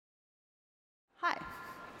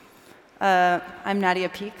I'm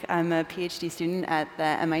Nadya Peek. I'm a PhD student at the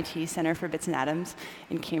MIT Center for Bits and Atoms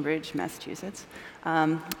in Cambridge, Massachusetts.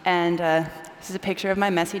 This is a picture of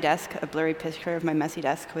my messy desk, a blurry picture of my messy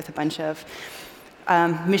desk with a bunch of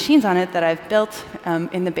machines on it that I've built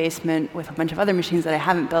in the basement with a bunch of other machines that I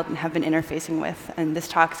haven't built and have been interfacing with. And this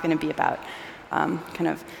talk is going to be about kind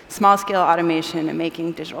of small-scale automation and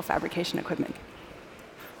making digital fabrication equipment.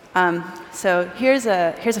 So here's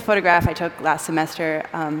a photograph I took last semester.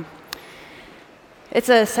 It's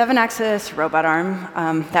a 7-axis robot arm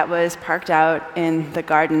that was parked out in the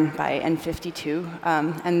garden by N52.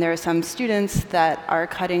 And there are some students that are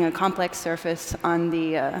cutting a complex surface on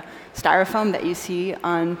the styrofoam that you see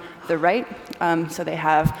on the right. So they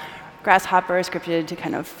have Grasshopper scripted to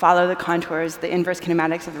kind of follow the contours. The inverse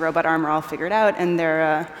kinematics of the robot arm are all figured out, and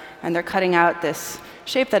they're cutting out this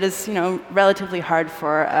shape that is, relatively hard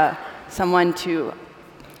for someone to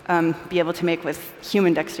be able to make with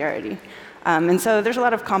human dexterity. And so there's a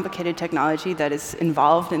lot of complicated technology that is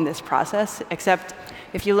involved in this process, except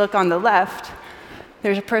if you look on the left,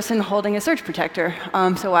 there's a person holding a surge protector.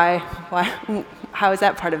 So how is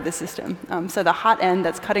that part of the system? So the hot end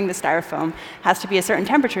that's cutting the styrofoam has to be a certain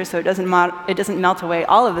temperature so it doesn't melt away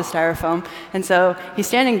all of the styrofoam. And so he's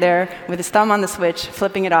standing there with his thumb on the switch,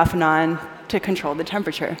 flipping it off and on to control the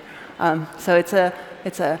temperature. So it's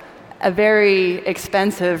a very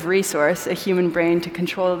expensive resource, a human brain, to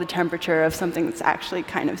control the temperature of something that's actually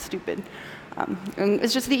kind of stupid. And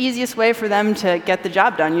it's just the easiest way for them to get the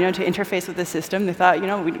job done, to interface with the system. They thought,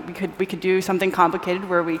 we could do something complicated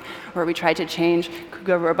where we tried to change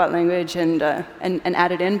Kuga robot language and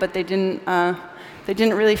add it in, but they didn't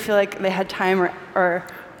really feel like they had time or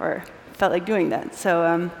felt like doing that.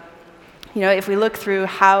 So if we look through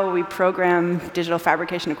how we program digital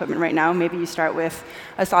fabrication equipment right now, maybe you start with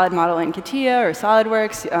a solid model in CATIA or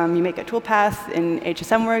SolidWorks. You make a toolpath in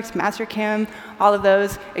HSMWorks, Mastercam, all of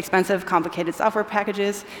those expensive, complicated software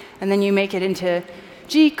packages. And then you make it into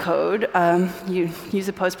G-code. You use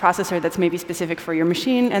a post-processor that's maybe specific for your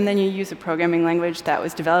machine, and then you use a programming language that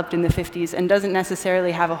was developed in the 50s and doesn't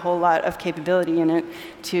necessarily have a whole lot of capability in it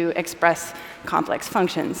to express complex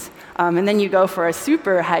functions. And then you go for a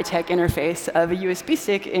super high-tech interface of a USB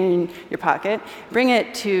stick in your pocket, bring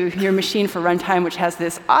it to your machine for runtime, which has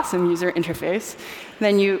this awesome user interface.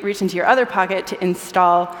 Then you reach into your other pocket to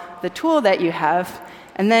install the tool that you have,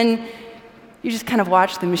 and then you just kind of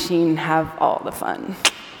watch the machine have all the fun.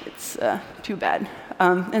 It's too bad.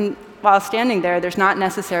 And while standing there, there's not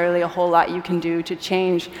necessarily a whole lot you can do to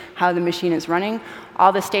change how the machine is running.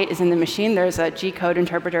 All the state is in the machine. There's a G-code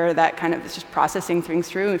interpreter that kind of is just processing things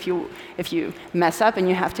through. If you mess up and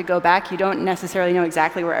you have to go back, you don't necessarily know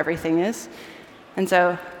exactly where everything is. And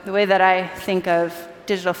so the way that I think of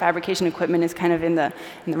digital fabrication equipment is kind of in the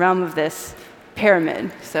realm of this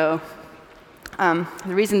pyramid. So the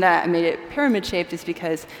reason that I made it pyramid-shaped is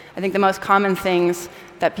because I think the most common things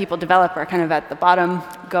that people develop are kind of at the bottom,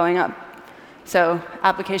 going up. So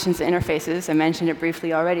applications and interfaces, I mentioned it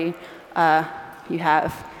briefly already. You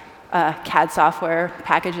have CAD software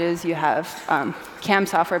packages, you have CAM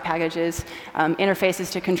software packages,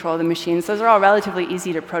 interfaces to control the machines. Those are all relatively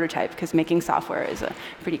easy to prototype because making software is a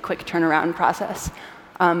pretty quick turnaround process.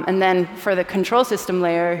 And then for the control system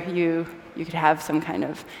layer, you could have some kind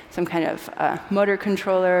of motor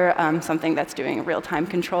controller, something that's doing real-time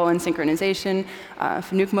control and synchronization.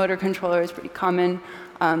 Nuke motor controller is pretty common.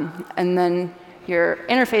 And then you're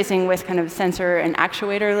interfacing with kind of sensor and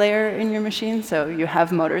actuator layer in your machine. So you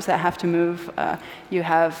have motors that have to move. You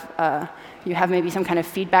have maybe some kind of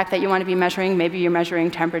feedback that you want to be measuring. Maybe you're measuring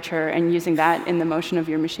temperature and using that in the motion of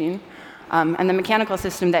your machine. And the mechanical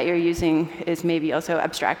system that you're using is maybe also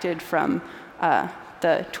abstracted from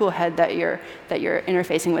the tool head that you're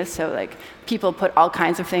interfacing with. So like people put all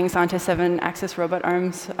kinds of things onto 7-axis robot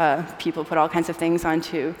arms. People put all kinds of things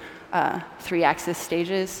onto 3-axis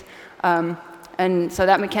stages. And so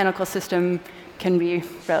that mechanical system can be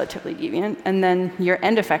relatively deviant. And then your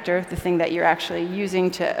end effector, the thing that you're actually using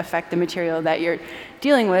to affect the material that you're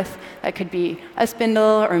dealing with, that could be a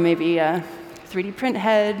spindle or maybe a 3D print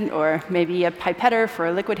head or maybe a pipetter for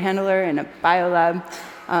a liquid handler in a biolab.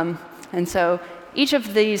 And so each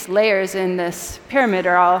of these layers in this pyramid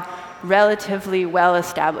are all relatively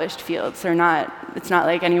well-established fields. It's not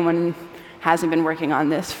like anyone hasn't been working on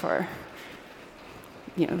this for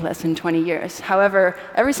less than 20 years. However,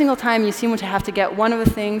 every single time you seem to have to get one of the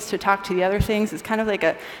things to talk to the other things. It's kind of like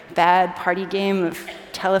a bad party game of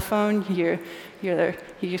telephone. You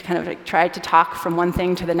just kind of like try to talk from one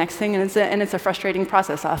thing to the next thing, and it's a frustrating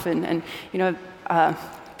process often. And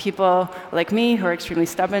people like me who are extremely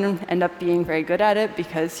stubborn end up being very good at it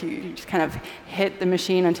because you just kind of hit the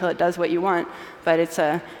machine until it does what you want. But it's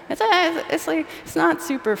not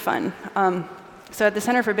super fun. So at the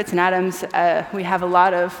Center for Bits and Atoms, we have a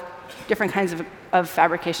lot of different kinds of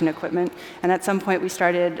fabrication equipment. And at some point, we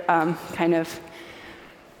started kind of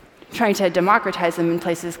trying to democratize them in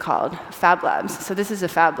places called Fab Labs. So this is a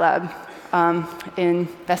Fab Lab in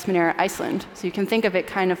Vestmannaeyjar, Iceland. So you can think of it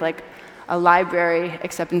kind of like a library,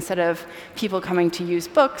 except instead of people coming to use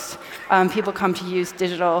books, people come to use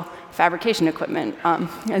digital fabrication equipment.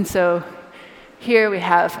 And so here we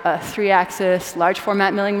have a 3-axis large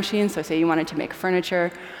format milling machine, so say you wanted to make furniture,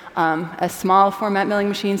 a small format milling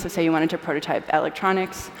machine, so say you wanted to prototype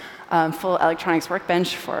electronics, full electronics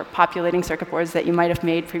workbench for populating circuit boards that you might have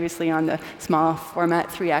made previously on the small format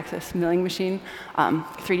 3-axis milling machine,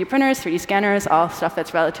 3D printers, 3D scanners, all stuff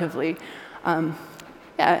that's relatively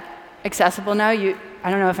accessible now. I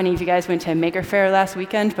don't know if any of you guys went to Maker Faire last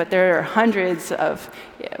weekend, but there are hundreds of,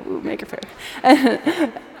 Maker Faire.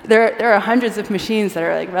 There are hundreds of machines that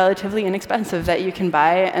are like relatively inexpensive that you can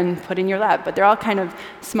buy and put in your lab, but they're all kind of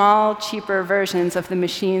small, cheaper versions of the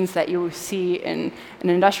machines that you see in an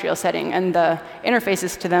industrial setting, and the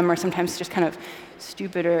interfaces to them are sometimes just kind of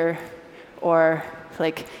stupider or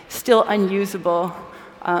like still unusable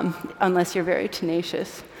unless you're very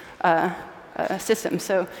tenacious. System.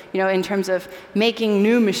 So, in terms of making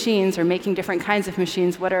new machines or making different kinds of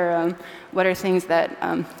machines, what are things that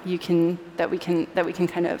we can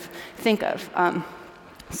kind of think of?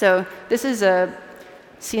 So this is a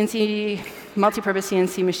multi-purpose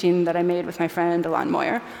CNC machine that I made with my friend Alon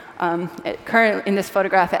Moyer. Currently, in this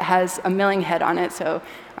photograph, it has a milling head on it, so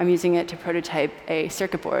I'm using it to prototype a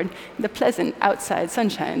circuit board. The pleasant outside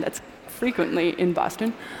sunshine that's frequently in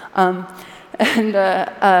Boston,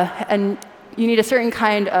 and you need a certain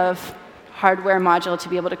kind of hardware module to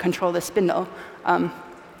be able to control the spindle. And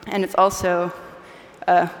it's also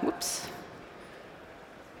a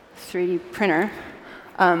 3D printer.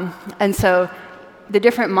 And so the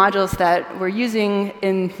different modules that we're using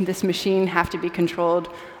in this machine have to be controlled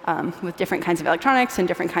with different kinds of electronics and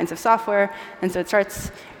different kinds of software. And so it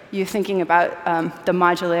starts you thinking about the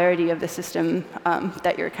modularity of the system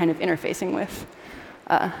that you're kind of interfacing with.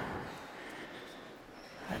 Let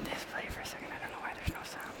this play for a second. I don't know why there's no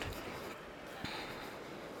sound.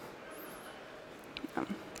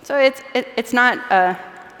 So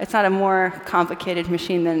it's not a more complicated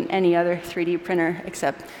machine than any other 3D printer,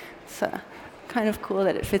 except it's kind of cool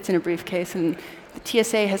that it fits in a briefcase. And the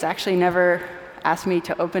TSA has actually never asked me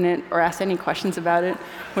to open it or asked any questions about it,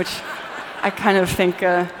 which I kind of think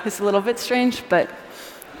is a little bit strange. But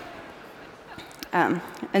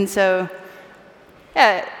and so,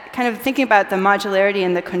 yeah. Kind of thinking about the modularity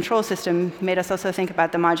in the control system made us also think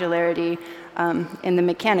about the modularity in the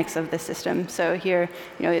mechanics of the system. So here,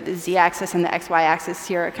 the z-axis and the xy-axis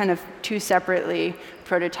here are kind of two separately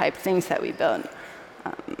prototyped things that we built.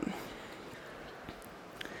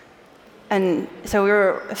 And so we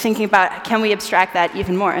were thinking about, can we abstract that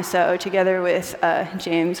even more? So together with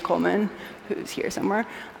James Coleman, who's here somewhere,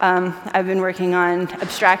 I've been working on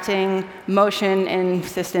abstracting motion in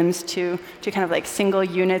systems to kind of like single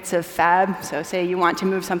units of fab. So say you want to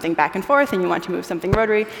move something back and forth and you want to move something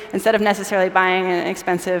rotary. Instead of necessarily buying an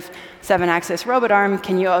expensive 7-axis robot arm,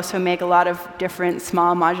 can you also make a lot of different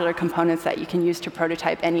small modular components that you can use to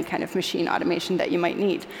prototype any kind of machine automation that you might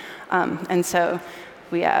need? And so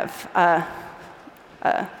we have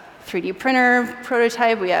a 3D printer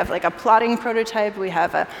prototype, we have like a plotting prototype, we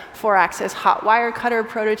have a 4-axis hot wire cutter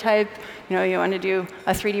prototype. You want to do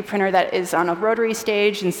a 3D printer that is on a rotary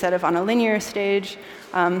stage instead of on a linear stage.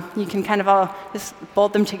 You can kind of all just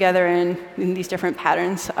bolt them together in these different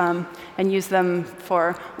patterns and use them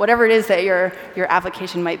for whatever it is that your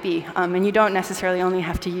application might be. And you don't necessarily only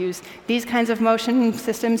have to use these kinds of motion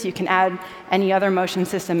systems. You can add any other motion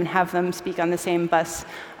system and have them speak on the same bus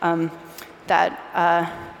that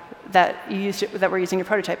we're using to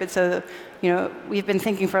prototype it. So, we've been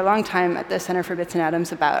thinking for a long time at the Center for Bits and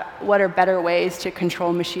Atoms about what are better ways to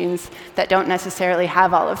control machines that don't necessarily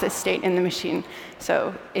have all of this state in the machine.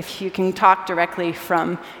 So if you can talk directly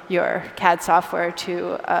from your CAD software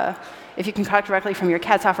to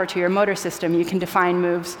your motor system, you can define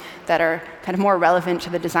moves that are kind of more relevant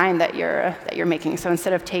to the design that you're making. So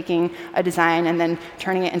instead of taking a design and then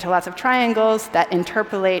turning it into lots of triangles that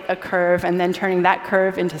interpolate a curve and then turning that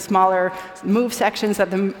curve into smaller move sections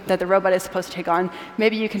that the robot is supposed to take on,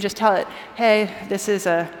 maybe you can just tell it, hey, this is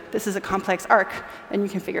a complex arc, and you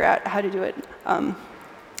can figure out how to do it.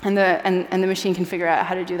 And the machine can figure out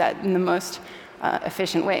how to do that in the most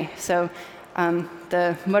efficient way. So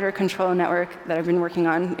The motor control network that I've been working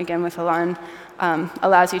on, again with Alon,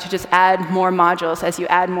 allows you to just add more modules as you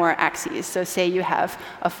add more axes. So say you have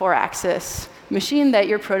a 4-axis machine that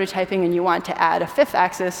you're prototyping and you want to add a 5th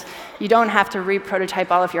axis, you don't have to re-prototype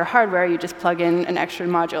all of your hardware. You just plug in an extra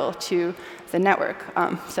module to the network.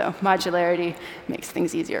 So modularity makes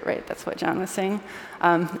things easier, right? That's what John was saying.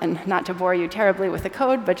 And not to bore you terribly with the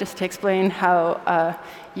code, but just to explain how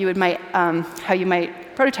you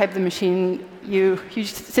might prototype the machine, you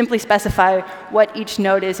simply specify what each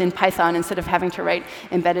node is in Python instead of having to write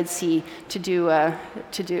embedded C to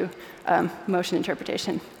do motion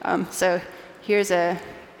interpretation. So here's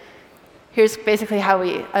basically how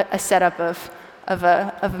a setup of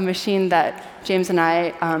a machine that James and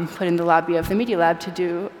I put in the lobby of the Media Lab to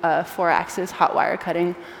do 4-axis hot wire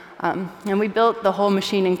cutting. And we built the whole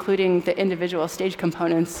machine, including the individual stage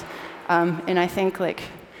components, in I think like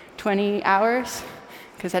 20 hours,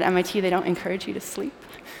 because at MIT they don't encourage you to sleep.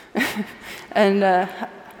 And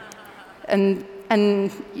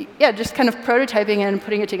yeah, just kind of prototyping and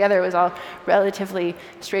putting it together was all relatively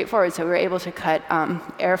straightforward. So we were able to cut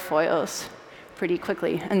airfoils pretty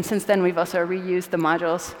quickly. And since then, we've also reused the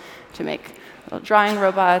modules to make little drawing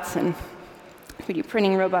robots and 3D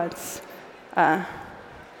printing robots.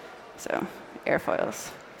 So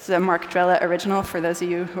airfoils. This is a Mark Drella original for those of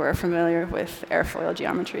you who are familiar with airfoil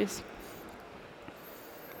geometries.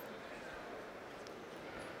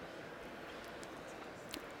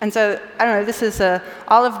 And so, I don't know, this is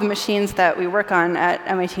all of the machines that we work on at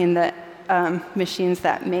MIT and the machines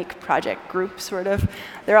that make project groups, sort of.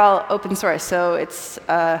 They're all open source, so it's,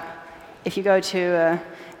 if you go to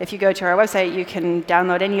our website, you can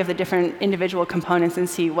download any of the different individual components and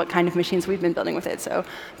see what kind of machines we've been building with it. So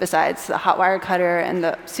besides the hot wire cutter and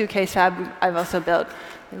the suitcase fab, I've also built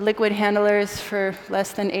liquid handlers for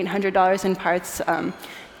less than $800 in parts,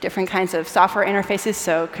 different kinds of software interfaces,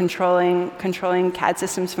 so controlling CAD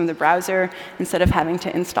systems from the browser instead of having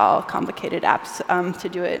to install complicated apps to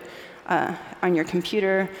do it on your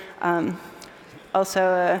computer.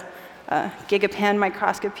 Also gigapan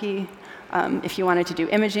microscopy if you wanted to do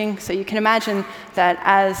imaging. So you can imagine that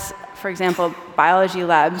as, for example, biology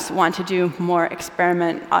labs want to do more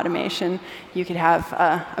experiment automation, you could have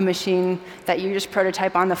a machine that you just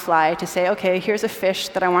prototype on the fly to say, OK, here's a fish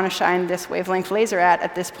that I want to shine this wavelength laser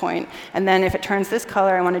at this point. And then if it turns this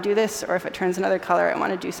color, I want to do this. Or if it turns another color, I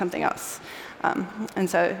want to do something else. And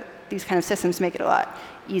so these kind of systems make it a lot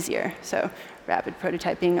easier. So rapid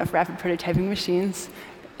prototyping of rapid prototyping machines.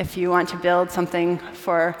 If you want to build something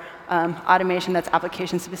for automation that's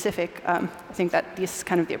application specific, I think that this is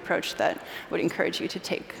kind of the approach that I would encourage you to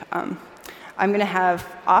take. I'm going to have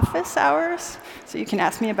office hours, so you can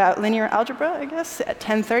ask me about linear algebra, I guess, at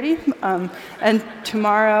 10:30. And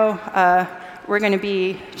tomorrow,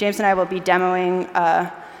 James and I will be demoing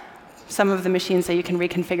some of the machines so you can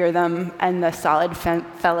reconfigure them and the Solid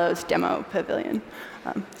Fellows demo pavilion.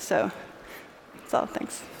 So that's all,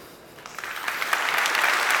 thanks.